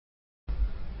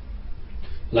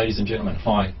Ladies and gentlemen,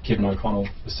 hi, Kevin O'Connell,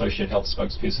 Associate Health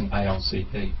Spokesperson,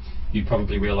 ALCP. You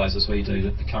probably realise, as we do,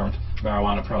 that the current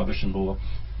marijuana prohibition law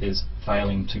is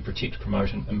failing to protect,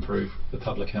 promote and improve the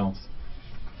public health.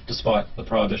 Despite the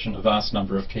prohibition, a vast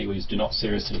number of Kiwis do not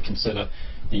seriously consider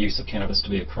the use of cannabis to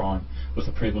be a crime. With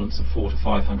a prevalence of 400,000 to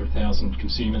 500,000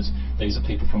 consumers, these are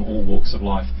people from all walks of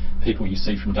life, people you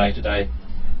see from day to day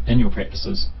in your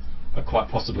practices, but quite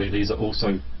possibly these are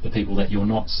also the people that you're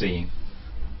not seeing.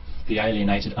 The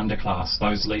alienated underclass,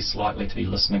 those least likely to be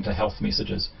listening to health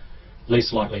messages,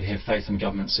 least likely to have faith in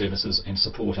government services and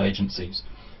support agencies,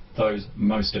 those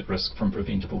most at risk from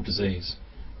preventable disease.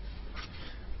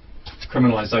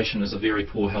 Criminalisation is a very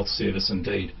poor health service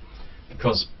indeed.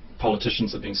 Because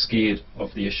politicians have been scared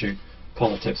of the issue,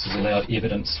 politics has allowed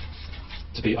evidence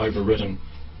to be overridden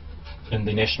in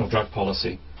the national drug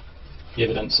policy.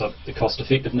 Evidence of the cost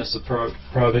effectiveness of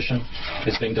prohibition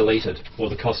has been deleted, or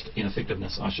the cost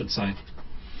ineffectiveness I should say.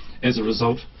 As a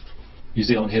result, New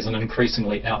Zealand has an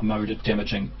increasingly outmoded,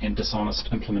 damaging and dishonest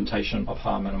implementation of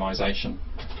harm minimisation.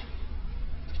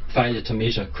 Failure to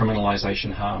measure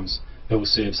criminalisation harms ill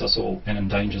serves us all and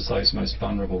endangers those most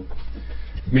vulnerable.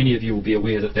 Many of you will be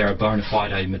aware that there are bona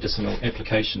fide medicinal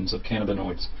applications of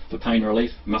cannabinoids for pain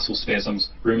relief, muscle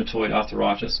spasms, rheumatoid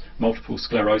arthritis, multiple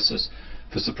sclerosis,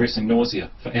 for suppressing nausea,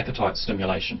 for appetite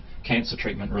stimulation, cancer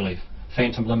treatment relief,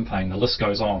 phantom limb pain, the list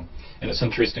goes on. And it's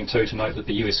interesting too to note that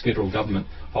the US federal government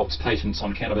holds patents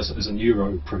on cannabis as a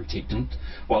neuroprotectant,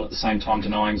 while at the same time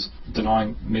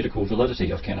denying medical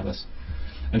validity of cannabis.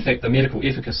 In fact, the medical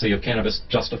efficacy of cannabis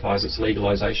justifies its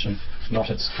legalisation, not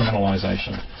its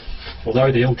criminalisation.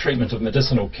 Although the ill treatment of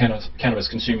medicinal cannabis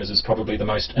consumers is probably the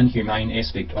most inhumane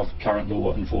aspect of current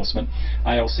law enforcement,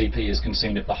 ALCP is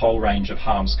concerned at the whole range of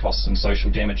harms, costs and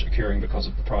social damage occurring because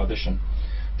of the prohibition.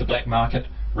 The black market,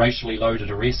 racially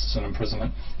loaded arrests and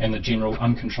imprisonment, and the general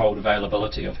uncontrolled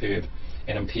availability of herb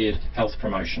and impaired health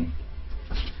promotion.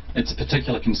 It's a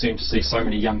particular concern to see so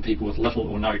many young people with little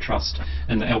or no trust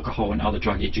in the alcohol and other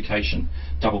drug education,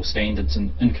 double standards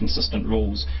and inconsistent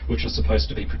rules which are supposed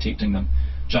to be protecting them.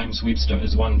 James Webster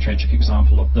is one tragic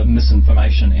example of the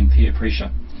misinformation and peer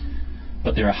pressure.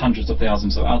 But there are hundreds of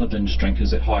thousands of other binge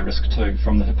drinkers at high risk too,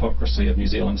 from the hypocrisy of New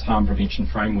Zealand's harm prevention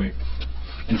framework,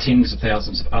 and tens of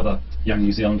thousands of other young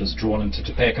New Zealanders drawn into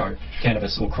tobacco,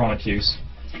 cannabis or chronic use,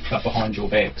 but behind your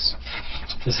backs.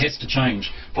 This has to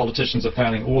change. Politicians are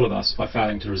failing all of us by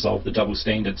failing to resolve the double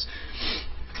standards.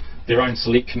 Their own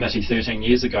select committee 13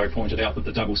 years ago pointed out that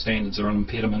the double standards are an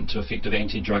impediment to effective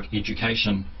anti-drug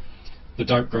education. The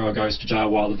dope grower goes to jail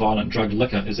while the violent drug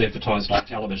liquor is advertised on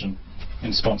television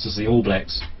and sponsors the All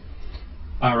Blacks.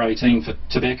 R18 for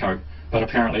tobacco, but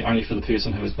apparently only for the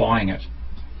person who is buying it.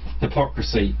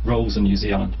 Hypocrisy rules in New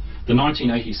Zealand. The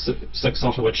 1986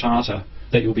 Ottawa Charter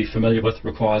that you'll be familiar with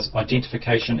requires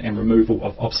identification and removal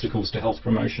of obstacles to health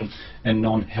promotion in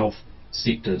non-health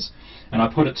sectors. And I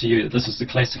put it to you that this is the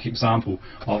classic example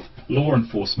of law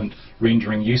enforcement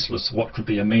rendering useless what could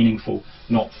be a meaningful,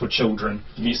 not for children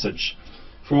message.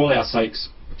 For all our sakes,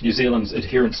 New Zealand's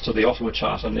adherence to the Ottawa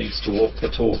Charter needs to walk the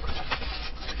talk.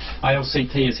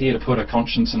 ALCP is here to put a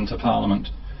conscience into Parliament,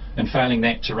 and failing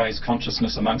that, to raise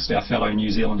consciousness amongst our fellow New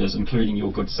Zealanders, including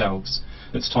your good selves.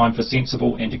 It's time for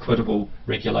sensible and equitable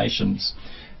regulations.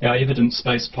 Our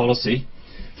evidence-based policy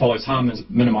follows harm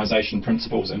minimisation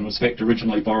principles and was in fact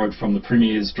originally borrowed from the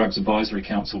Premier's Drugs Advisory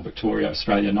Council, Victoria,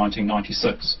 Australia,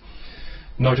 1996.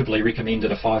 Notably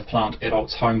recommended a 5-plant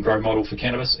adults home-grow model for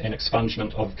cannabis and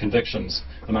expungement of convictions,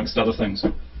 amongst other things.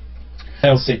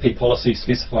 ALCP policy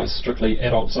specifies strictly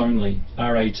adults-only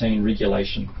R18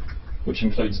 regulation, which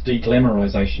includes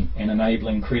de-glamorisation and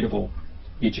enabling credible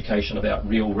education about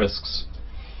real risks.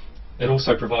 It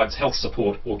also provides health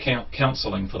support or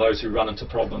counselling for those who run into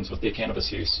problems with their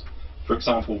cannabis use. For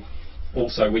example,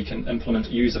 also we can implement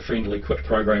user-friendly quit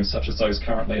programs such as those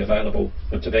currently available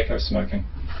for tobacco smoking.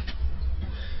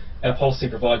 Our policy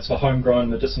provides for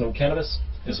homegrown medicinal cannabis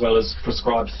as well as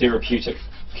prescribed therapeutic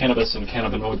cannabis and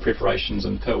cannabinoid preparations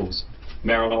and pills,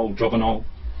 Marinol, Drobanol,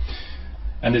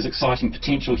 and there's exciting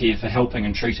potential here for helping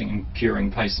and treating and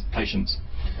curing patients.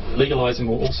 Legalising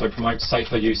will also promote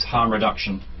safer use, harm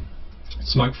reduction,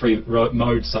 smoke-free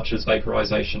modes such as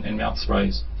vaporisation and mouth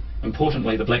sprays.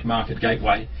 Importantly, the black market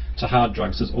gateway to hard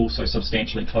drugs is also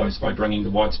substantially closed by bringing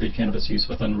the widespread cannabis use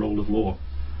within rule of law.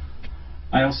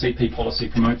 ALCP policy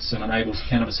promotes and enables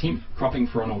cannabis hemp cropping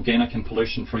for an organic and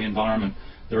pollution-free environment.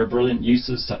 There are brilliant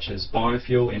uses such as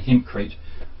biofuel and hempcrete,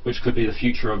 which could be the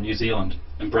future of New Zealand,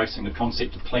 embracing the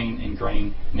concept of clean and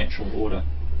green natural order.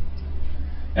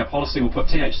 Our policy will put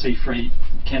THC-free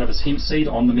cannabis hemp seed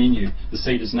on the menu. The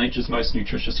seed is nature's most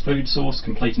nutritious food source,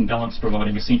 complete and balanced,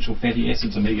 providing essential fatty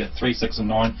acids, omega-3, 6 and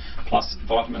 9, plus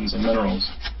vitamins and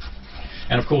minerals.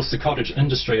 And of course the cottage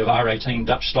industry of R18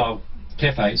 Dutch-style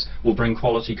cafes will bring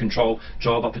quality control,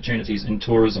 job opportunities in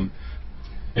tourism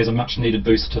as a much needed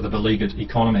boost to the beleaguered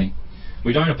economy.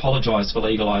 We don't apologise for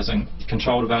legalising.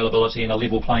 Controlled availability and a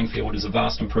level playing field is a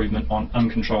vast improvement on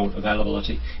uncontrolled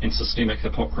availability and systemic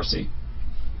hypocrisy.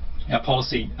 Our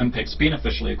policy impacts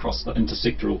beneficially across the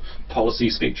intersectoral policy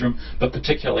spectrum, but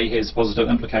particularly has positive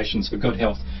implications for good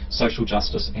health, social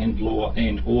justice and law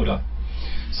and order.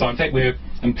 So in fact we're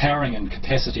empowering and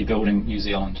capacity building New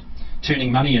Zealand,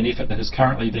 turning money and effort that is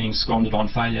currently being squandered on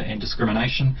failure and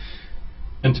discrimination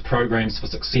into programs for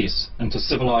success, into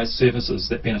civilised services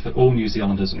that benefit all New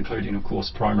Zealanders, including of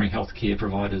course primary health care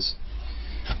providers.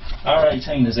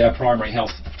 R18 is our primary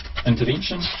health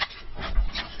intervention.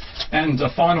 And a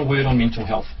final word on mental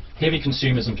health. Heavy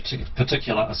consumers in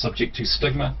particular are subject to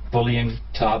stigma, bullying,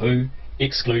 taboo,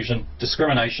 exclusion,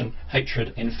 discrimination,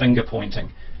 hatred and finger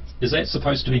pointing. Is that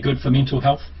supposed to be good for mental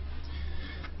health?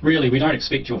 Really, we don't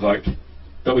expect your vote,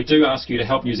 but we do ask you to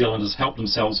help New Zealanders help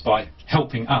themselves by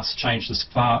helping us change this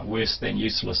far worse than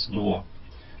useless law.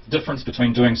 The difference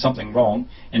between doing something wrong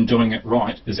and doing it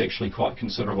right is actually quite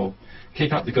considerable.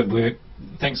 Keep up the good work.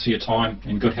 Thanks for your time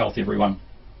and good health everyone.